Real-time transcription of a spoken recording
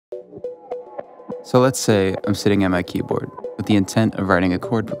So let's say I'm sitting at my keyboard with the intent of writing a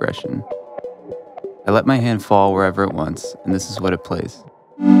chord progression. I let my hand fall wherever it wants, and this is what it plays.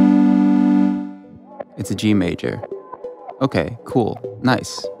 It's a G major. Okay, cool,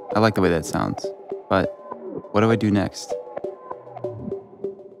 nice. I like the way that sounds. But what do I do next?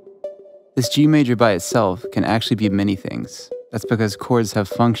 This G major by itself can actually be many things. That's because chords have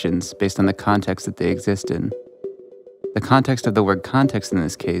functions based on the context that they exist in. The context of the word context in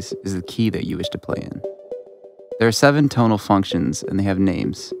this case is the key that you wish to play in. There are 7 tonal functions and they have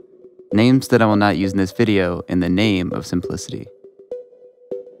names. Names that I will not use in this video in the name of simplicity.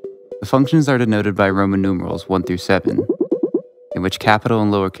 The functions are denoted by Roman numerals 1 through 7, in which capital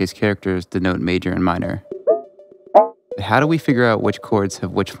and lowercase characters denote major and minor. But how do we figure out which chords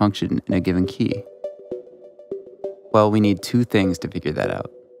have which function in a given key? Well, we need 2 things to figure that out.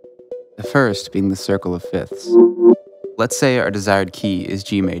 The first being the circle of fifths. Let's say our desired key is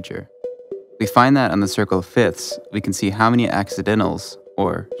G major. We find that on the circle of fifths, we can see how many accidentals,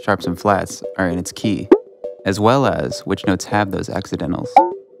 or sharps and flats, are in its key, as well as which notes have those accidentals.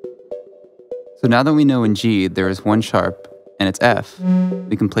 So now that we know in G there is 1 sharp, and it's F,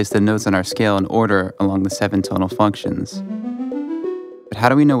 we can place the notes on our scale in order along the 7 tonal functions. But how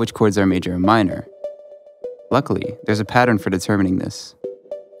do we know which chords are major and minor? Luckily, there's a pattern for determining this.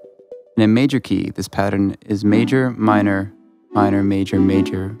 In a major key, this pattern is major, minor, minor, major,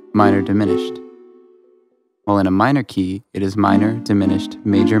 major, minor, diminished. While in a minor key, it is minor, diminished,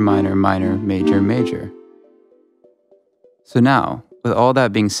 major, minor, minor, major, major. So now, with all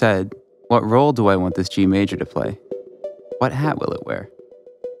that being said, what role do I want this G major to play? What hat will it wear?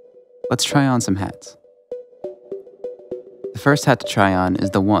 Let's try on some hats. The first hat to try on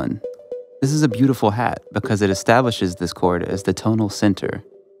is the 1. This is a beautiful hat because it establishes this chord as the tonal center.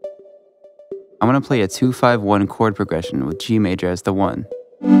 I'm going to play a 2-5-1 chord progression with G major as the 1.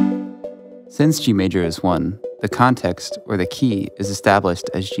 Since G major is 1, the context, or the key, is established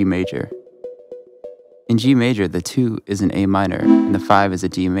as G major. In G major, the 2 is an A minor, and the 5 is a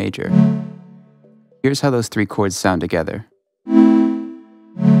D major. Here's how those 3 chords sound together.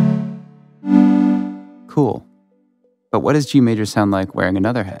 Cool. But what does G major sound like wearing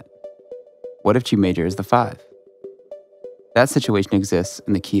another hat? What if G major is the 5? That situation exists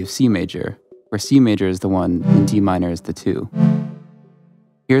in the key of C major, where C major is the 1 and D minor is the 2.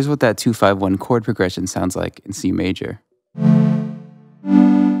 Here's what that 2-5-1 chord progression sounds like in C major.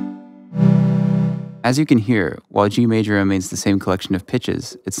 As you can hear, while G major remains the same collection of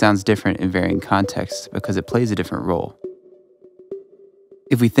pitches, it sounds different in varying contexts because it plays a different role.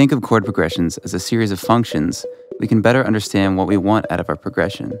 If we think of chord progressions as a series of functions, we can better understand what we want out of our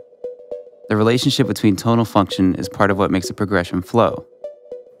progression. The relationship between tonal function is part of what makes a progression flow.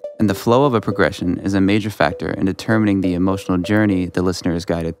 And the flow of a progression is a major factor in determining the emotional journey the listener is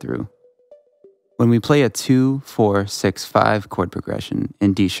guided through. When we play a 2-4-6-5 chord progression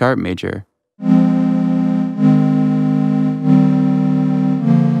in D sharp major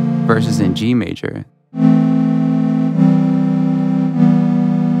versus in G major,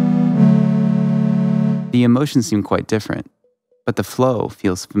 the emotions seem quite different, but the flow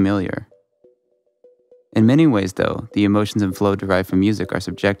feels familiar. In many ways, though, the emotions and flow derived from music are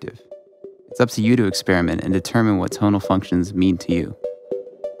subjective. It's up to you to experiment and determine what tonal functions mean to you.